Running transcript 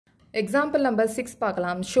Example number 6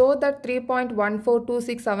 பார்க்கலாம். Show that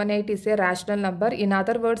 3.142678 is a rational number. In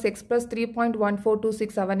other words, express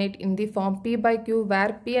 3.142678 in the form P by Q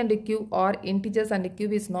where P and Q are integers and Q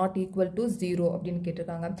is not equal to 0 அப்படின்னு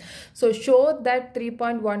கேட்டிருக்காங்க. So show that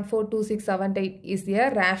 3.142678 is a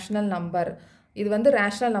rational number. இது வந்து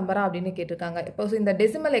rational நம்பரா அப்படின்னு கேட்டிருக்காங்க. இப்போ இந்த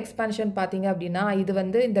decimal expansion பார்த்தீங்க அப்படின்னா இது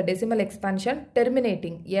வந்து இந்த டெசிமல் எக்ஸ்பான்ஷன்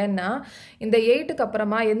டெர்மினேட்டிங். ஏன்னா இந்த 8க்கு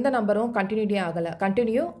அப்புறமா எந்த நம்பரும் கண்டினியூ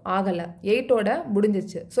ஆகலை 8ஓட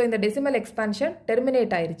முடிஞ்சிச்சு. ஸோ இந்த டெசிமல் எக்ஸ்பான்ஷன்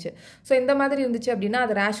டெர்மினேட் ஆயிடுச்சு. ஸோ இந்த மாதிரி இருந்துச்சு அப்படின்னா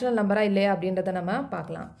அது ரேஷனல் நம்பரா இல்லையா அப்படின்றத நம்ம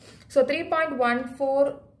பார்க்கலாம். ஸோ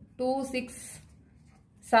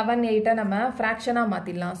 3.142678 நம்ம ஃப்ராக்ஷனாக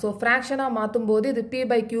மாற்றிடலாம். ஸோ ஃப்ராக்ஷனாக மாற்றும் போது இது P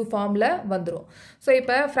by Q ஃபார்மில் வந்துடும். ஸோ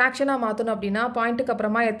இப்போ ஃப்ராக்ஷனாக மாற்றணும் அப்படின்னா பாயிண்ட்டுக்கு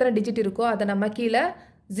அப்புறமா எத்தனை டிஜிட் இருக்கோ அதை நம்ம கீழே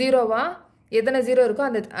ஜீரோவாக எத்தனை ஜீரோ இருக்கோ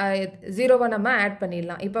அந்த ஜீரோவை நம்ம ஆட்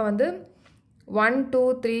பண்ணிடலாம். இப்போ வந்து 1 2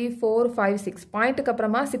 3 4 5 6 பாயிண்ட்டுக்கு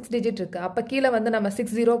அப்புறமா 6 டிஜிட் இருக்குது. அப்போ கீழே வந்து நம்ம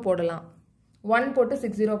 6 0 போடலாம். 1 போட்டு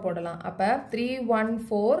 6 0 போடலாம். அப்போ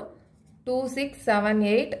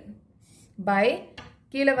 3142678 by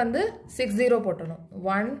கீழே வந்து 60 போட்டணும்.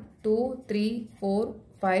 1 2 3 4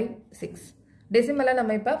 5 6 டெசிமலை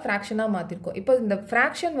நம்ம இப்போ ஃப்ராக்ஷனாக மாற்றிருக்கோம். இப்போ இந்த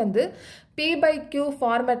ஃப்ராக்ஷன் வந்து P by Q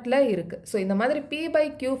ஃபார்மேட்டில் இருக்குது. ஸோ இந்த மாதிரி P by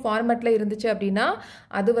Q ஃபார்மேட்டில் இருந்துச்சு அப்படின்னா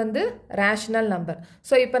அது வந்து ரேஷனல் நம்பர்.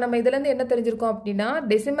 ஸோ இப்போ நம்ம இதுலேருந்து என்ன தெரிஞ்சிருக்கோம் அப்படின்னா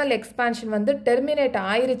டெசிமல் எக்ஸ்பான்ஷன் வந்து டெர்மினேட்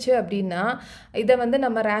ஆயிருச்சு அப்படின்னா இதை வந்து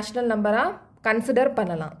நம்ம ரேஷனல் நம்பராக கன்சிடர்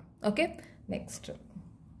பண்ணலாம். ஓகே,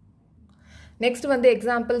 நெக்ஸ்ட் வந்து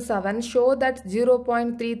எக்ஸாம்பிள் 7 ஷோ தட்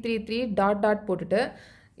 0.333 ... போட்டுட்டு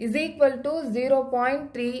இஸ் ஈக்குவல் டு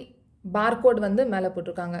 0.3 பார்கோட் வந்து மேலே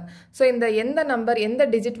போட்டிருக்காங்க. ஸோ இந்த எந்த நம்பர் எந்த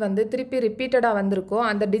டிஜிட் வந்து திருப்பி ரிப்பீட்டடாக வந்திருக்கோ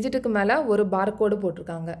அந்த டிஜிட்டுக்கு மேலே ஒரு பார்கோடு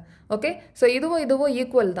போட்டிருக்காங்க. ஓகே, ஸோ இதுவும்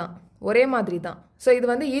ஈக்குவல் தான், ஒரே மாதிரி தான். ஸோ இது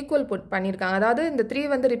வந்து ஈக்குவல் பண்ணியிருக்காங்க. அதாவது இந்த 3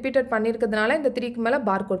 வந்து ரிப்பீட்டட் பண்ணியிருக்கிறதுனால இந்த 3க்கு மேலே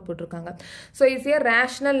பார்கோட் போட்டிருக்காங்க. So is a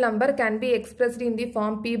rational number can be expressed in the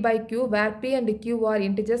form P by Q where P and Q R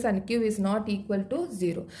integers and Q is not equal to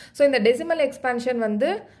 0. So இந்த டெசிமல் எக்ஸ்பான்ஷன்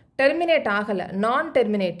வந்து terminate ஆகலை, நான்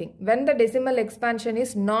terminating. When the decimal expansion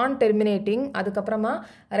is நான் terminating அதுக்கப்புறமா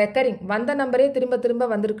recurring வந்த நம்பரே திரும்ப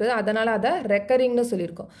வந்திருக்கு, அதனால் அதை ரெக்கரிங்னு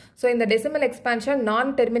சொல்லியிருக்கோம். ஸோ இந்த டெசிமல் எக்ஸ்பான்ஷன்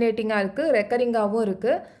நான் டெர்மினேட்டிங்காக இருக்குது, ரெக்கரிங்காகவும்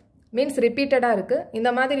இருக்குது, மீன்ஸ் ரிப்பீட்டடாக இருக்குது. இந்த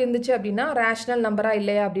மாதிரி இருந்துச்சு அப்படின்னா ரேஷனல் நம்பரா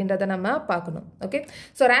இல்லையா அப்படின்றத நம்ம பார்க்கணும். ஓகே,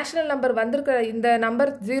 ஸோ ரேஷனல் நம்பர் வந்திருக்கிற இந்த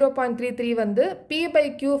நம்பர் 0.33 வந்து P by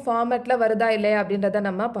Q ஃபார்மேட்டில் வருதா இல்லையா அப்படின்றத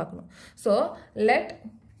நம்ம பார்க்கணும். So let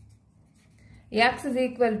x is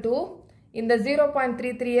equal to இந்த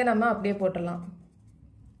 0.33 நம்ம அப்படியே போட்டலாம்.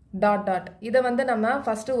 இதை வந்து நம்ம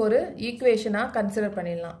ஃபஸ்ட்டு ஒரு ஈக்குவேஷனாக கன்சிடர்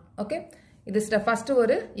பண்ணிடலாம். ஓகே, இது ஃபஸ்ட்டு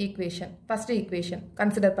ஒரு ஃபஸ்ட்டு ஈக்குவேஷன்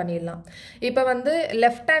கன்சிடர் பண்ணிடலாம். இப்போ வந்து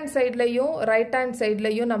லெஃப்ட் ஹேண்ட் சைட்லையும் ரைட் ஹேண்ட்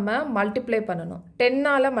சைட்லையும் நம்ம மல்டிப்ளை பண்ணணும்.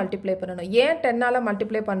 10ஆல் மல்டிப்ளை பண்ணணும். ஏன் 10ஆல்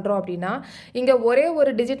மல்டிப்ளை பண்ணுறோம் அப்படின்னா இங்கே ஒரே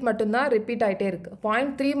ஒரு டிஜிட் மட்டும்தான் ரிப்பீட் ஆகிட்டே இருக்குது.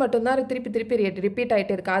 0.3 மட்டும்தான் திருப்பி ரிப்பீட்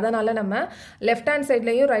ஆகிட்டே இருக்குது. அதனால் நம்ம left hand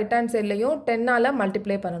சைட்லையும் right hand சைட்லையும் 10ஆல்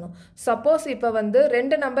multiply பண்ணணும். சப்போஸ் இப்போ வந்து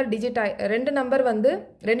ரெண்டு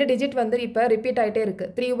டிஜிட் வந்து இப்போ ரிப்பீட் ஆகிட்டே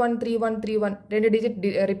இருக்குது. 313131 2 டிஜிட்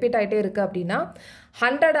ரிப்பீட் ஆகிட்டே இருக்குது அப்படின்னா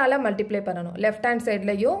 100ஆல் மல்டிப்ளை பண்ணணும். Left hand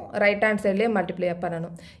சைட்லையும் right hand சைட்லையும் multiply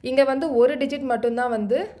பண்ணணும். இங்கே வந்து ஒரு டிஜிட் மட்டும்தான்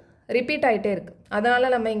வந்து ரிப்பீட் ஆகிட்டே இருக்குது.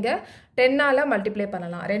 அதனால் நம்ம இங்கே 10ஆல் மல்டிப்ளை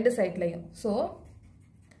பண்ணலாம் ரெண்டு சைட்லையும். So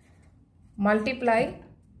multiply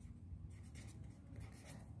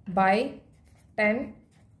by 10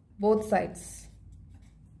 both sides.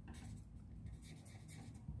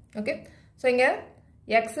 Okay, so இங்கே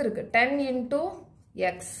எக்ஸ் இருக்குது, 10 into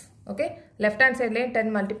x. Okay, left hand சைட்லையும் 10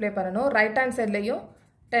 multiply பண்ணணும், ரைட் ஹேண்ட் சைட்லையும்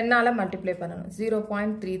 10ஆல் மல்டிப்ளை பண்ணணும்.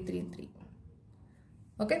 0.333.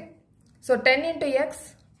 Okay, so 10 into x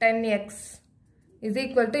 10x is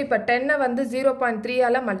equal to இப்போ 10 வந்து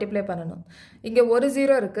 0.3ஆல் மல்டிப்ளை பண்ணணும். இங்கே ஒரு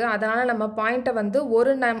 0 இருக்குது, அதனால் நம்ம பாயிண்ட்டை வந்து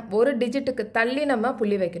ஒரு டிஜிட்டுக்கு தள்ளி நம்ம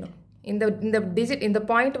புள்ளி வைக்கணும். இந்த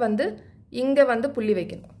பாயிண்ட் வந்து இங்கே வந்து புள்ளி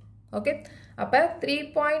வைக்கணும். ஓகே, அப்போ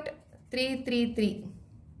 3.333.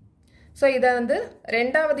 ஸோ இதை வந்து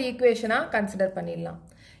ரெண்டாவது ஈக்குவேஷனாக கன்சிடர் பண்ணிடலாம்.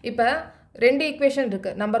 இப்போ ரெண்டு ஈக்குவேஷன்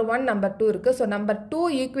இருக்குது, நம்பர் 1 நம்பர் 2 இருக்குது. ஸோ நம்பர் 2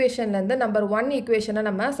 ஈக்குவேஷன்லேருந்து நம்பர் 1 ஈக்குவேஷனை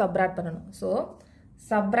நம்ம சப்ராக்ட் பண்ணணும். So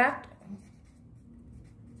subtract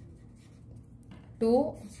 2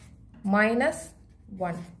 minus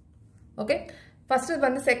 1. Okay, first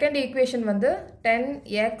வந்து செகண்ட் ஈக்குவேஷன் வந்து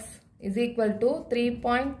 10x is equal to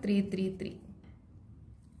 3.333.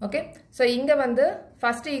 Okay, so இங்கே வந்து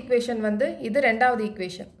ஃபஸ்ட் ஈக்குவேஷன் வந்து இது ரெண்டாவது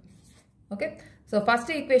equation. Okay, so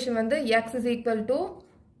first equation வந்து x is equal to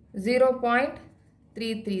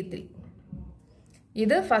 0.333.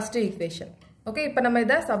 இது ஃபஸ்ட் ஈக்குவேஷன். ஓகே, இப்போ நம்ம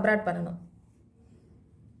இதை சப்ராக்ட் பண்ணணும்.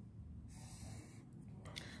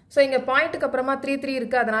 ஸோ இங்கே பாயிண்ட்டுக்கு அப்புறமா 3 3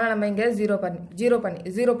 இருக்குது, அதனால் நம்ம இங்கே 0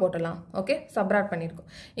 போட்டலாம். ஓகே, சப்ராக்ட் பண்ணியிருக்கோம்.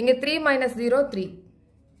 இங்கே 3 minus 0 3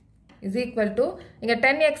 is equal to இங்கே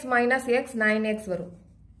 10x minus x 9x வரும்.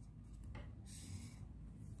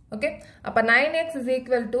 ஓகே, அப்போ 9x is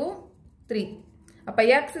equal to 3. அப்போ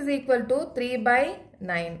x is equal to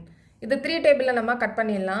 3/9. இது 3 டேபிளில் நம்ம கட்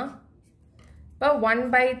பண்ணிடலாம். இப்போ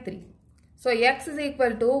 1/3. So x is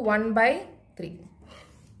equal to 1/3.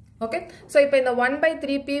 Okay, so இப்போ இந்த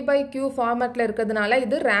 1/3 p/q ஃபார்மேட்டில் இருக்கிறதுனால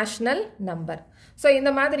இது ரேஷ்னல் நம்பர். ஸோ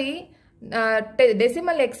இந்த மாதிரி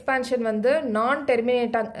டெசிமல் எக்ஸ்பான்ஷன் வந்து நான்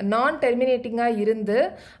டெர்மினேட்டிங்காக இருந்து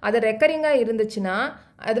அது ரெக்கரிங்காக இருந்துச்சுன்னா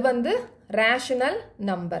அது வந்து rational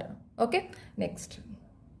number. Okay,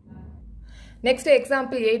 next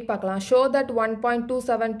example 8 பார்க்கலாம். ஷோ தட்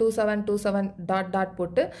 1.272727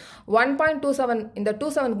 போட்டு 1.27 இந்த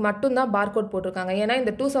 27க்கு மட்டும்தான் பார்கோட் போட்டிருக்காங்க. ஏன்னா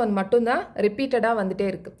இந்த 27 மட்டும்தான் ரிப்பீட்டடாக வந்துட்டே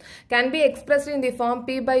இருக்கு. Can be expressed in the form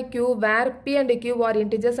p/q where p and q are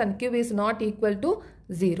integers and q is not equal to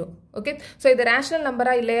 0. Okay, so இது ரேஷனல்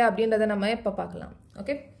நம்பரா இல்லையா அப்படின்றத நம்ம இப்போ பார்க்கலாம்.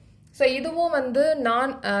 ஓகே, ஸோ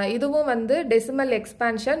இதுவும் வந்து டெசிமல்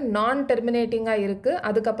எக்ஸ்பான்ஷன் நான் டெர்மினேட்டிங்காக இருக்குது,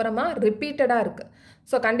 அதுக்கப்புறமா ரிப்பீட்டடாக இருக்குது.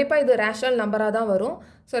 ஸோ கண்டிப்பாக இது ரேஷனல் நம்பராக தான் வரும்.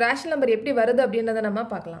 ஸோ ரேஷனல் நம்பர் எப்படி வருது அப்படின்றத நம்ம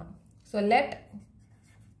பார்க்கலாம். So let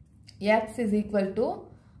x is equal to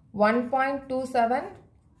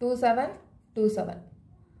 1.272727.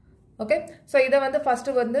 Okay, so இதை வந்து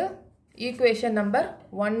ஃபஸ்ட்டு வந்து ஈக்குவேஷன் நம்பர்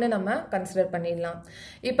 1 நம்ம கன்சிடர் பண்ணிடலாம்.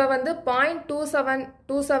 இப்போ வந்து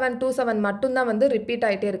 0.272727 மட்டும்தான் வந்து ரிப்பீட்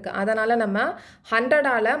ஆகிட்டே இருக்குது. அதனால் நம்ம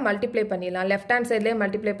 100ஆல் மல்டிப்ளை பண்ணிடலாம். லெஃப்ட் ஹேண்ட் சைட்லேயே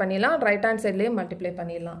மல்டிப்ளை பண்ணிடலாம், ரைட் ஹேண்ட் சைட்லேயே மல்டிப்ளை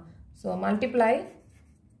பண்ணிடலாம். So multiply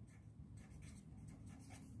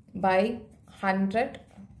by 100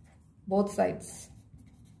 both sides.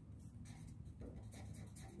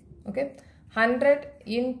 Okay, 100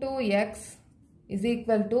 into x is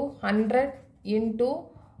equal to 100 into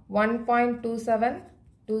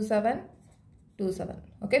 1.272727.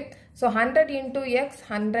 Okay, so 100 into x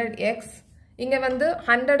 100x. இங்கே வந்து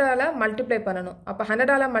 100ஆல் மல்டிப்ளை பண்ணணும். அப்போ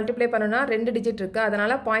 100ஆல் மல்டிப்ளை பண்ணணும்னா 2 டிஜிட் இருக்குது,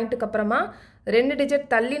 அதனால் பாயிண்ட்டுக்கு அப்புறமா 2 டிஜிட்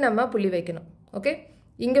தள்ளி நம்ம புள்ளி வைக்கணும். ஓகே,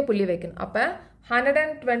 இங்கே புள்ளி வைக்கணும். அப்போ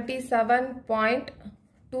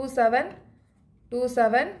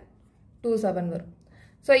 127.272727 வரும்.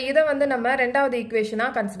 ஸோ இதை வந்து நம்ம ரெண்டாவது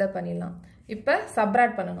ஈக்குவேஷனாக கன்சிடர் பண்ணிடலாம். இப்போ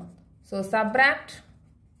சப்ராக்ட் பண்ணணும். So subtract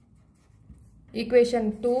equation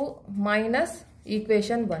 2 minus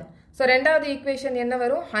equation 1. So ரெண்டாவது ஈக்குவேஷன் என்ன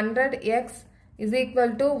வரும்? 100x is equal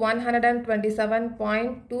to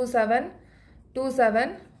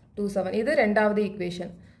 127.272727. இது ரெண்டாவது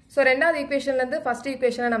ஈக்குவேஷன். ஸோ ரெண்டாவது ஈக்குவேஷன்லேருந்து ஃபர்ஸ்ட்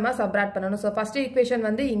ஈக்குவேஷனை நம்ம சப்ராக்ட் பண்ணணும். ஸோ ஃபர்ஸ்ட் ஈக்குவேஷன்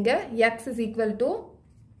வந்து இங்கே x is equal to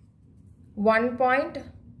 1.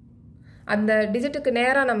 அந்த டிஜிட்டுக்கு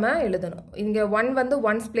நேராக நம்ம எழுதணும். இங்கே 1 வந்து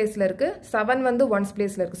 1's பிளேஸில் இருக்குது, 7 வந்து 1's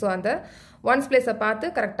பிளேஸில் இருக்குது. ஸோ அந்த 1's பிளேஸை பார்த்து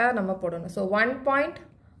கரெக்டாக நம்ம போடணும். ஸோ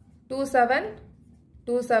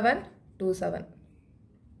 1.272727.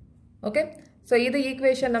 ஓகே, ஸோ இது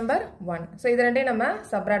ஈக்குவேஷன் நம்பர் 1. ஸோ இது ரெண்டையும் நம்ம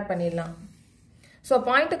சப்ராக்ட் பண்ணிடலாம். ஸோ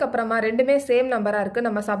பாயிண்ட்டுக்கு அப்புறமா ரெண்டுமே சேம் நம்பராக இருக்குது.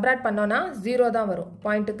 நம்ம சப்ராக்ட் பண்ணோன்னா 0 தான் வரும்.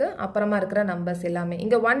 பாயிண்ட்டுக்கு அப்புறமா இருக்கிற நம்பர்ஸ் எல்லாமே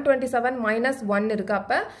இங்கே 127 minus 1 இருக்குது.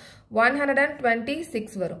 அப்போ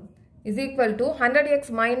 126 வரும். is equal to 100x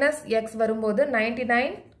minus x வரும்போது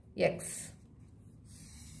 99x.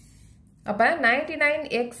 அப்போ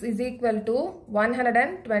 99x is equal to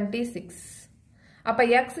 126. அப்போ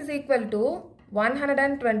x is equal to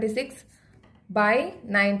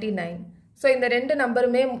 126/99. So இந்த ரெண்டு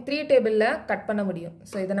நம்பருமே 3 டேபிளில் கட் பண்ண முடியும்.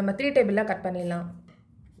 ஸோ இதை நம்ம 3 டேபிளில் கட் பண்ணிடலாம்.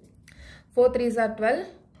 4 3s are 12,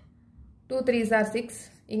 2 3s are 6,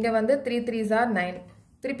 இங்கே வந்து 3 3s are 9.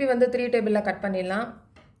 திருப்பி வந்து 3 டேபிளில் கட் பண்ணிடலாம்.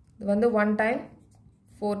 இது வந்து 1 time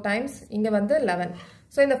 4 times, இங்கே வந்து 11.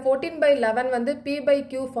 ஸோ இந்த 14/11 வந்து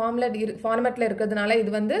p/q ஃபார்மேட்டில் இருக்கிறதுனால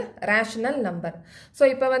இது வந்து ரேஷனல் நம்பர். ஸோ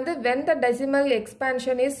இப்போ வந்து when the decimal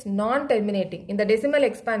expansion is non-terminating, இந்த decimal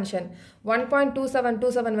expansion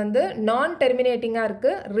 1.2727 வந்து non-terminating-ஆக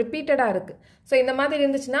இருக்குது, ரிப்பீட்டடாக இருக்குது. ஸோ இந்த மாதிரி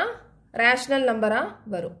இருந்துச்சுன்னா ரேஷனல் நம்பராக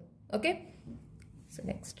வரும். ஓகே, ஸோ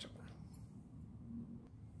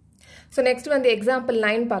நெக்ஸ்ட் வந்து எக்ஸாம்பிள்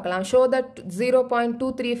 9 பார்க்கலாம். ஷோ தட்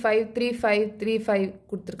 0.2353535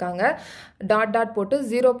 கொடுத்துருக்காங்க. டாட் போட்டு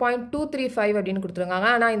 0.235 அப்படின்னு கொடுத்துருக்காங்க.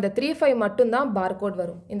 ஆனால் இந்த 35 மட்டும்தான் பார்கோட்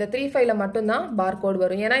வரும். இந்த 35ல் மட்டும்தான் பார்கோட்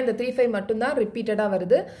வரும். ஏன்னா இந்த 35 மட்டும்தான் ரிப்பீட்டடாக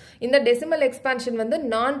வருது. இந்த டெசிமல் எக்ஸ்பான்ஷன் வந்து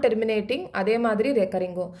நான் டெர்மினேட்டிங், அதே மாதிரி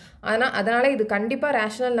ரெக்கரிங்கும். அதனால் இது கண்டிப்பாக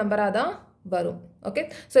ரேஷனல் நம்பராக தான் வரும். ஓகே,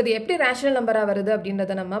 ஸோ இது எப்படி ரேஷனல் நம்பராக வருது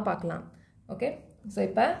அப்படின்றத நம்ம பார்க்கலாம். ஓகே, ஸோ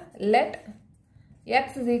இப்போ let x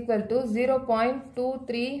is equal to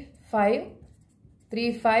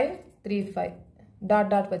 0.2353535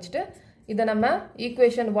 dot வச்சுட்டு இதை நம்ம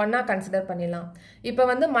ஈக்குவேஷன் 1 கன்சிடர் பண்ணிடலாம். இப்போ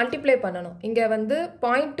வந்து மல்டிப்ளை பண்ணணும். இங்கே வந்து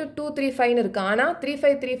 0.235 இருக்குது. ஆனால்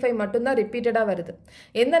 3535 மட்டும்தான் ரிப்பீட்டடாக வருது.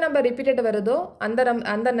 எந்த நம்பர் ரிப்பீட்டட் வருதோ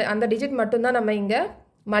அந்த டிஜிட் மட்டும்தான் நம்ம இங்கே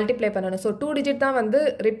மல்டிப்ளை பண்ணணும். ஸோ 2 டிஜிட் தான் வந்து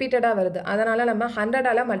ரிப்பீட்டடாக வருது. அதனால் நம்ம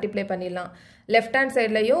 100ஆல் மல்டிப்ளை பண்ணிடலாம். Left hand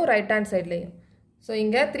சைட்லையும் right hand சைட்லையும். So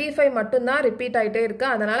இங்கே 35 மட்டும்தான் ரிப்பீட் ஆகிட்டே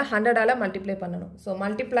இருக்குது. அதனால் 100ஆல் மல்டிப்ளை பண்ணணும். So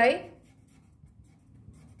multiply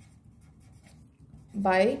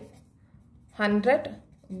by 100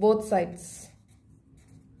 both sides.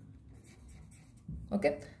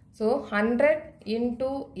 Okay, so 100 into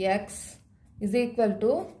x is equal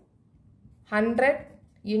to 100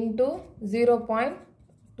 into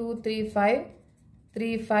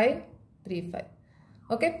 0.2353535.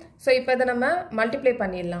 Okay, so இப்போ இதை நம்ம மல்டிப்ளை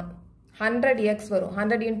பண்ணிடலாம். 100x வரும்.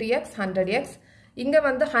 100 into x 100x. இங்கே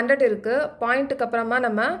வந்து 100 இருக்கு. பாயிண்ட்டுக்கு அப்புறமா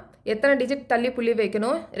நம்ம எத்தனை டிஜிட் தள்ளி புள்ளி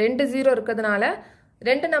வைக்கணும்? 2 0 இருக்கிறதுனால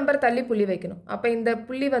 2 நம்பர் தள்ளி புள்ளி வைக்கணும். அப்போ இந்த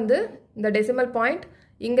புள்ளி வந்து இந்த டெசிமல் பாயிண்ட்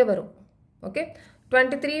இங்கே வரும். ஓகே,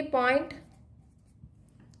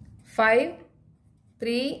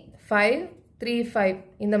 23.53535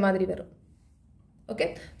 இந்த மாதிரி வரும். ஓகே,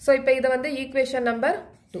 ஸோ இப்போ இதை வந்து ஈக்குவேஷன் நம்பர்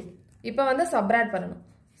 2. இப்போ வந்து சப்ராக்ட் பண்ணணும்.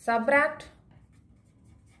 Subtract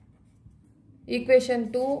equation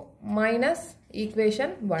 2 minus equation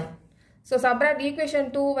 1. So subtract equation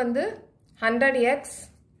 2 வந்து 100x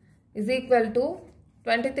is equal to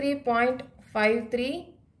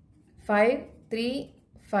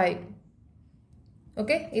 23.53535.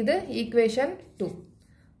 Okay, இது equation 2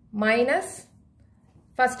 minus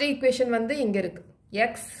first equation வந்து இங்க இருக்கு.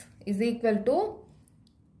 x is equal to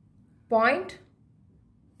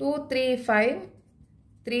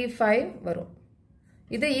 0.23535 வரும்.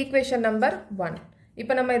 இது ஈக்குவேஷன் நம்பர் 1.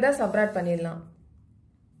 இப்போ நம்ம இதை சப்ராக்ட் பண்ணிடலாம்.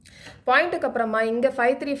 பாயிண்ட்டுக்கு அப்புறமா இங்கே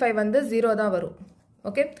 535 வந்து 0 தான் வரும்.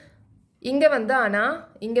 ஓகே, இங்கே வந்து ஆனால்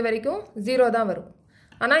இங்கே வரைக்கும் 0 தான் வரும்.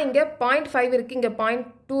 ஆனால் இங்கே 0.5 இருக்குது, இங்கே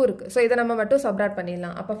 0.2 இருக்குது. ஸோ இதை நம்ம மட்டும் சப்ராக்ட்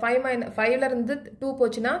பண்ணிடலாம். அப்போ 5லேருந்து 2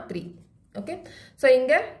 போச்சுன்னா 3. ஓகே, ஸோ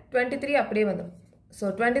இங்கே 23 அப்படியே வந்துடும். ஸோ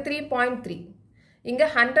 23.3. இங்கே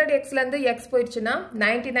 100xலேருந்து எக்ஸ் போயிடுச்சுன்னா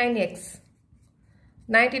 99x.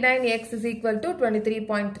 99x is equal to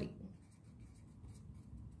 23.3.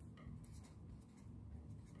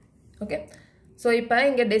 Okay, so இப்போ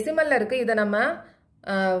இங்கே டெசிமலில் இருக்குது. இதை நம்ம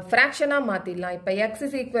ஃப்ராக்ஷனாக மாற்றிடலாம். இப்போ x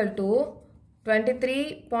is equal to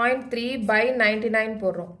 23.3 by 99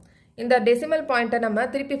 போடுறோம். இந்த டெசிமல் பாயிண்ட்டை நம்ம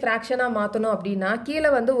திருப்பி ஃப்ராக்ஷனாக மாற்றணும் அப்படின்னா கீழே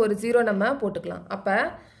வந்து ஒரு 0 நம்ம போட்டுக்கலாம். அப்போ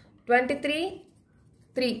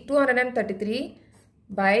 233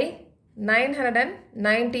 by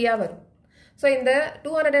 990 வரும். ஸோ இந்த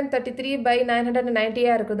 233 by 990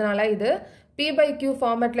 இருக்கிறதுனால இது P by Q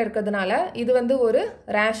ஃபார்மேட்டில் இருக்கிறதுனால இது வந்து ஒரு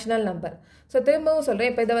ரேஷனல் நம்பர். ஸோ திரும்பவும் சொல்கிறேன்,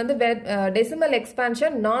 இப்போ இதை வந்து டெசிமல்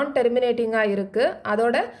எக்ஸ்பான்ஷன் நான் டெர்மினேட்டிங்காக இருக்குது,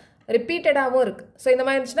 அதோட ரிப்பீட்டடாகவும் இருக்குது. ஸோ இந்த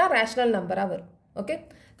மாதிரி இருந்துச்சுன்னா ரேஷனல் நம்பராக வரும். ஓகே,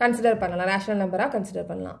 கன்சிடர் பண்ணலாம், ரேஷனல் நம்பராக கன்சிடர்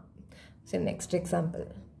பண்ணலாம். சரி, நெக்ஸ்ட் எக்ஸாம்பிள்.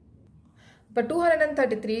 இப்போ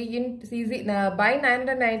 233 by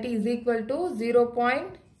 990 is equal to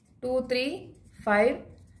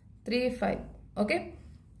 0.23535. Okay,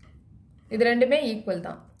 இது ரெண்டுமே ஈக்குவல்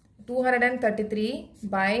தான். 233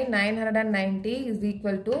 by 990 is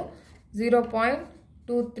equal to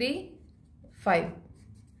 0.235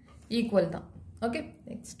 equal தான். Okay,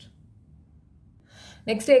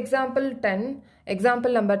 next example 10.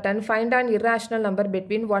 Example number 10. Find an irrational number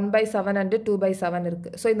between 1/7 and 2/7 இருக்கு.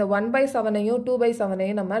 ஸோ இந்த 1/7ஐயும்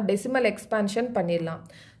 2/7ஐயும் நம்ம டெசிமல் எக்ஸ்பான்ஷன் பண்ணிடலாம்.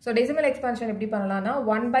 ஸோ டெசிமல் எக்ஸ்பான்ஷன் எப்படி பண்ணலாம்னா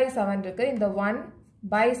 1/7 இருக்கு. இந்த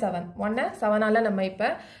 1/7 1 7ஆல் நம்ம இப்போ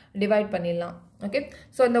டிவைட் பண்ணிடலாம். ஓகே,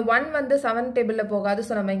 ஸோ இந்த 1 வந்து 7 டேபிளில் போகாது.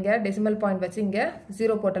 ஸோ நம்ம இங்கே டெசிமல் பாயிண்ட் வச்சு இங்கே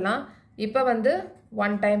 0 போட்டலாம். இப்போ வந்து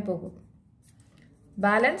 1 டைம் போகும்,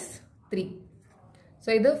 பேலன்ஸ் 3. ஸோ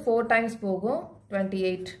இது 4 டைம்ஸ் போகும்,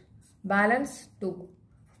 28. பேலன்ஸ் 2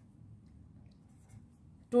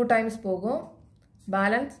 டைம்ஸ் போகும்,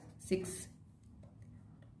 பேலன்ஸ் 6.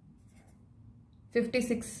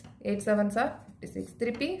 56. 8 7s are 56.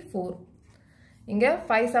 திருப்பி 4. இங்கே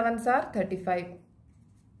 5 7s are 35.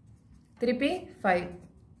 திருப்பி 5.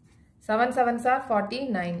 7 7s are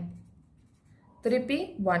 49. திருப்பி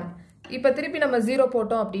 1. இப்போ திருப்பி நம்ம 0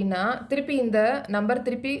 போட்டோம் அப்படின்னா திருப்பி இந்த நம்பர்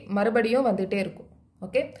திருப்பி மறுபடியும் வந்துகிட்டே இருக்கும்.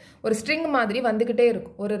 ஓகே, ஒரு ஸ்ட்ரிங் மாதிரி வந்துக்கிட்டே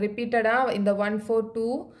இருக்கும். ஒரு ரிப்பீட்டடாக இந்த 1 4 2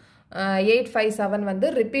 8 5 7 வந்து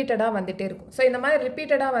ரிப்பீட்டடாக வந்துகிட்டே இருக்கும். ஸோ இந்த மாதிரி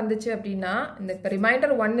ரிப்பீட்டடாக வந்துச்சு அப்படின்னா இந்த இப்போ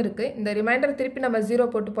ரிமைண்டர் 1 இருக்குது. இந்த ரிமைண்டர் திருப்பி நம்ம 0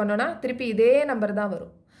 போட்டு போனோன்னா திருப்பி இதே நம்பர் தான்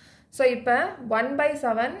வரும். ஸோ இப்போ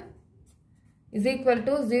 1/7 is equal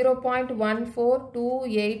to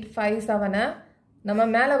 0.142857 நம்ம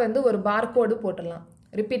மேலே வந்து ஒரு பார்கோடு போட்டுடலாம்.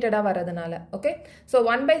 ரிப்பீட்டடாக வரதுனால. ஓகே, ஸோ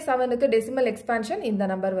 1/7க்கு டெசிமல் எக்ஸ்பான்ஷன் இந்த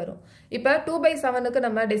நம்பர் வரும். இப்போ 2/7க்கு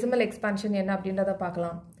நம்ம டெசிமல் எக்ஸ்பான்ஷன் என்ன அப்படின்றத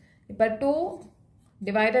பார்க்கலாம். இப்போ 2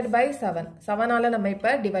 divided by 7. 7ஆல் நம்ம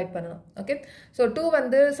இப்போ டிவைட் பண்ணணும். ஓகே, ஸோ 2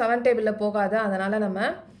 வந்து 7 டேபிளில் போகாது, அதனால் நம்ம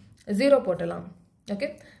 0 போட்டலாம். ஓகே,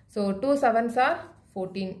 ஸோ 2 7s are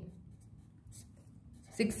 14,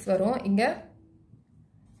 6 வரும். இங்கே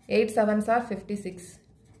 8 7s are 56,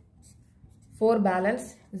 4 balance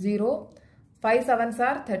 0, 5 7s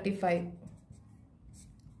are 35,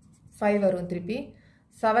 5 வரும். திருப்பி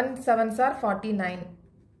 7 7s are 49,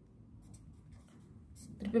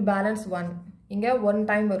 திருப்பி balance 1. இங்கே 1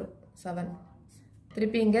 டைம் வரும் 7,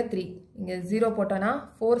 திருப்பி இங்கே 3, இங்கே 0 போட்டோன்னா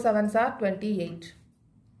 4 7s are 28,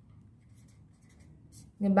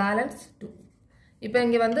 இங்கே பேலன்ஸ் 2. இப்போ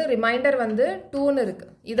இங்கே வந்து ரிமைண்டர் வந்து 2ன்னு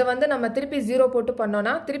இருக்குது. இதை வந்து நம்ம திருப்பி 0 போட்டு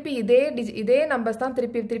பண்ணோன்னா திருப்பி இதே நம்பர்ஸ் தான்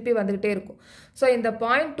திருப்பி வந்துக்கிட்டே இருக்கும். ஸோ இந்த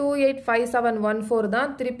 0.285714 தான்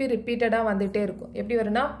திருப்பி ரிப்பீட்டடாக வந்துகிட்டே இருக்கும். எப்படி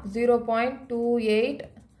வரும்னா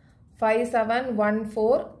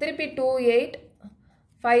 0.285714 திருப்பி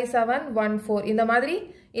 285714 இந்த மாதிரி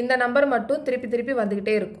இந்த நம்பர் மட்டும் திருப்பி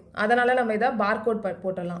வந்துக்கிட்டே இருக்கும். அதனால் நம்ம இதை பார்கோட்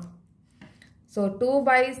போட்டலாம். So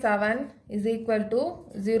 2/7 is equal to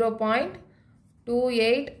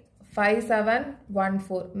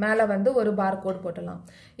 0.285714. மேலே வந்து ஒரு பார்கோட் போட்டலாம்.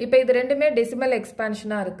 இப்போ இது ரெண்டுமே டெசிமல்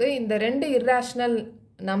எக்ஸ்பான்ஷனாக இருக்குது. இந்த ரெண்டு இர்ரேஷனல்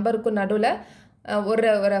நம்பருக்கு நடுவில் ஒரு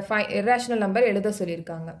இர்ரேஷனல் நம்பர் எழுத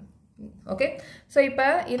சொல்லியிருக்காங்க. ஓகே, ஸோ இப்போ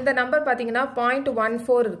இந்த நம்பர் பார்த்தீங்கன்னா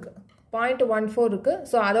 0.14 இருக்குது, 0.14 இருக்குது.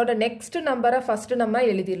 ஸோ அதோட நெக்ஸ்ட் நம்பரை ஃபஸ்ட்டு நம்ம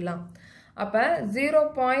எழுதிடலாம். அப்போ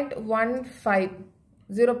 0.15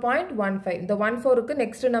 இந்த 14க்கு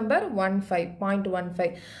நெக்ஸ்ட் நம்பர் 0.15.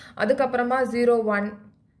 அதுக்கப்புறமா 01,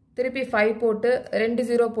 திருப்பி 5 போட்டு 2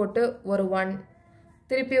 0 போட்டு ஒரு 1,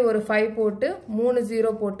 திருப்பி ஒரு 5 போட்டு 3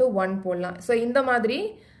 0 போட்டு 1 போடலாம். ஸோ இந்த மாதிரி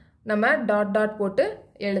நம்ம டாட் போட்டு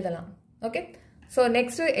எழுதலாம். ஓகே, ஸோ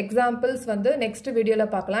நெக்ஸ்ட் எக்ஸாம்பிள்ஸ் வந்து நெக்ஸ்ட்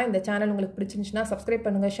வீடியோவில் பார்க்கலாம். இந்த சேனல் உங்களுக்கு பிடிச்சிருந்துச்சுன்னா சப்ஸ்கிரைப்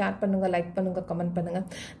பண்ணுங்கள், ஷேர் பண்ணுங்கள், லைக் பண்ணுங்கள், கமெண்ட் பண்ணுங்கள்.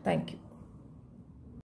 தேங்க்யூ.